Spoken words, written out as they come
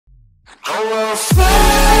Alright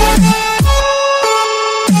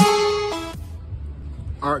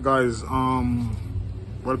guys,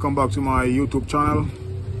 welcome back to my YouTube channel.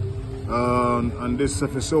 And this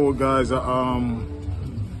episode guys, I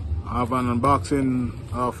have an unboxing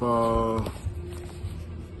of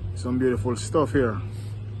some beautiful stuff here.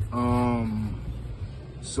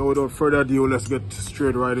 So without further ado, let's get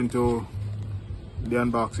straight right into the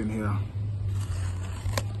unboxing here.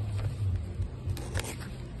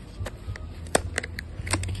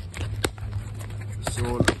 So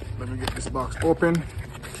let me get this box open.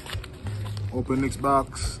 Open this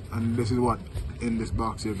box, and this is what in this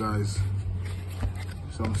box here guys.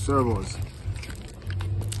 Some servos.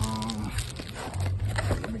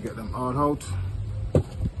 Let me get them all out.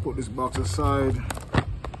 Put this box aside.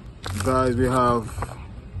 Guys, we have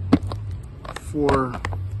 4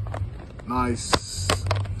 nice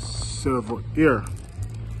servo here,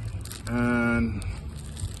 and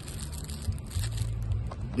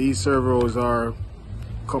these servos are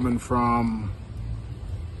coming from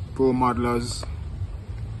ProModelers,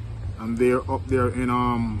 and they're up there in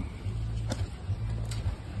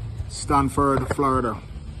Stanford, Florida.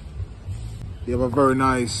 They have a very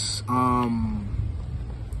nice I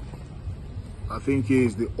think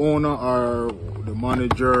he's the owner or the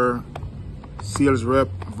manager, sales rep,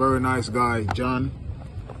 very nice guy, John.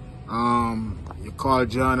 You call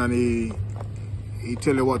John and he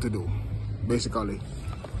tell you what to do, basically.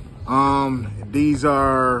 These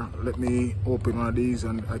are, let me open one of these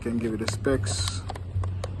and I can give you the specs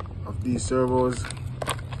of these servos.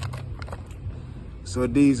 So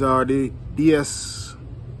these are the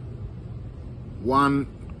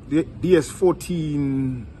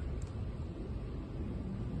DS14.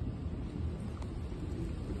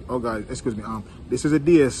 Oh guys, excuse me. This is a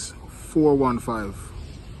DS415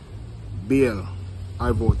 BL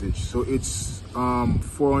high voltage. So it's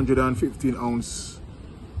 415 ounce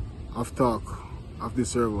of torque of the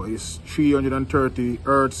servo. It's 330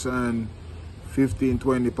 hertz and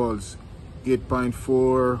 1520 pulse,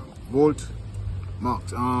 8.4 volt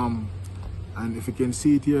max. And if you can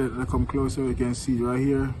see it here, I come closer, you can see right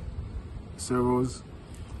here servos.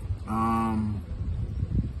 You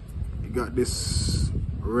got this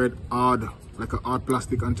red hard, like a hard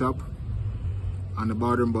plastic on top on the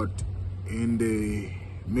bottom, but in the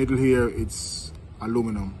middle here it's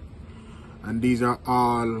aluminum. And these are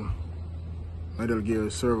all metal gear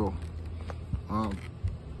servo.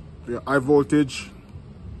 They're high voltage,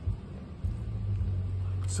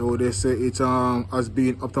 so they say it has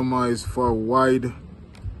been optimized for wide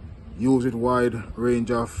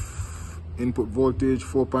range of input voltage,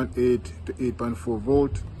 4.8 to 8.4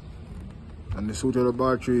 volt. And the suit of the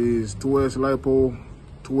battery is 2S LiPo,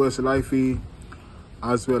 2S LiFi,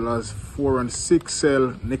 as well as 4 and 6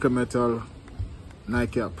 cell nickel metal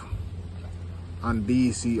NiCap. And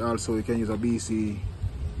BC also, you can use a BC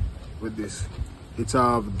with this. It's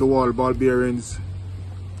dual ball bearings.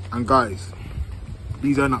 And guys,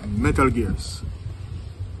 these are not metal gears,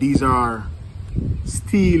 these are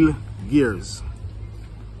steel gears,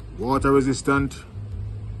 water resistant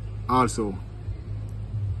also.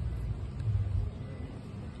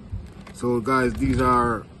 So guys, these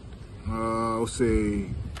are I'll say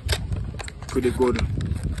pretty good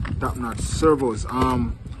top-notch servos.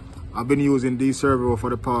 I've been using these servos for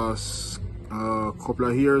the past couple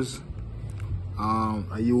of years.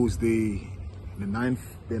 I use the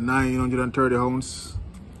 930 ounce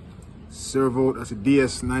servo, that's a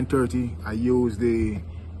DS930. I use the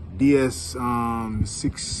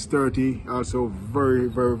DS630, also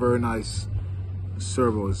very nice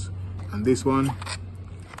servos. And this one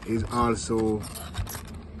is also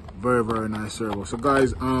very nice servo. So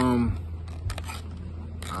guys, I'm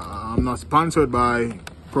not sponsored by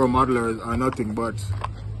ProModelers or nothing, but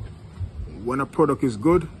when a product is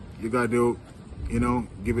good, you gotta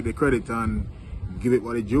give it the credit and give it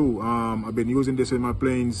what it due. I've been using this in my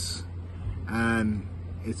planes and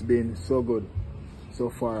it's been so good so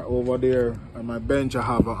far. Over there on my bench I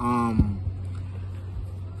have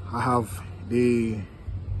the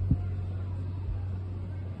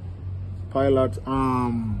Pilot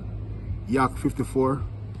Yak 54.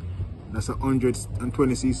 That's a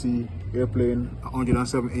 120cc airplane,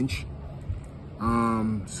 107 inch.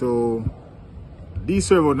 So these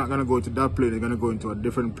servos are not gonna go to that plane, they're gonna go into a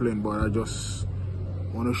different plane, but I just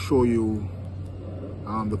want to show you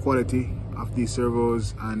the quality of these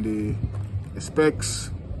servos and the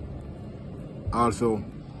specs. Also,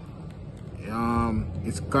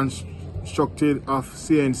 it's constructed of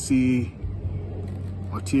CNC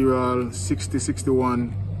material,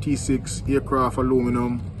 6061 T6 aircraft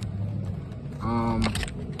aluminum.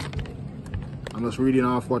 I'm just reading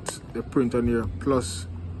off what they print on here. Plus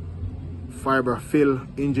fiber fill,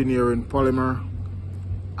 engineering polymer,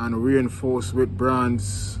 and reinforced with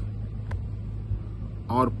brands,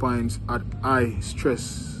 Alpines at high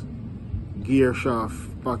stress, gear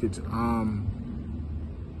shaft pocket.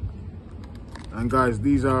 And guys,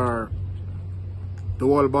 these are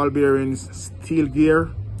dual ball bearings, steel gear,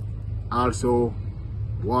 also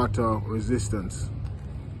water resistance.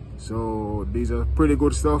 So these are pretty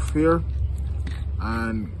good stuff here,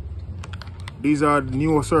 and these are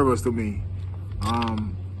newer servos to me.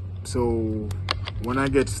 So when I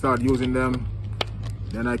start using them,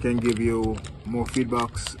 then I can give you more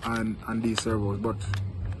feedbacks on these servos. But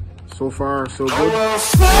so far so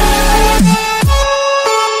good.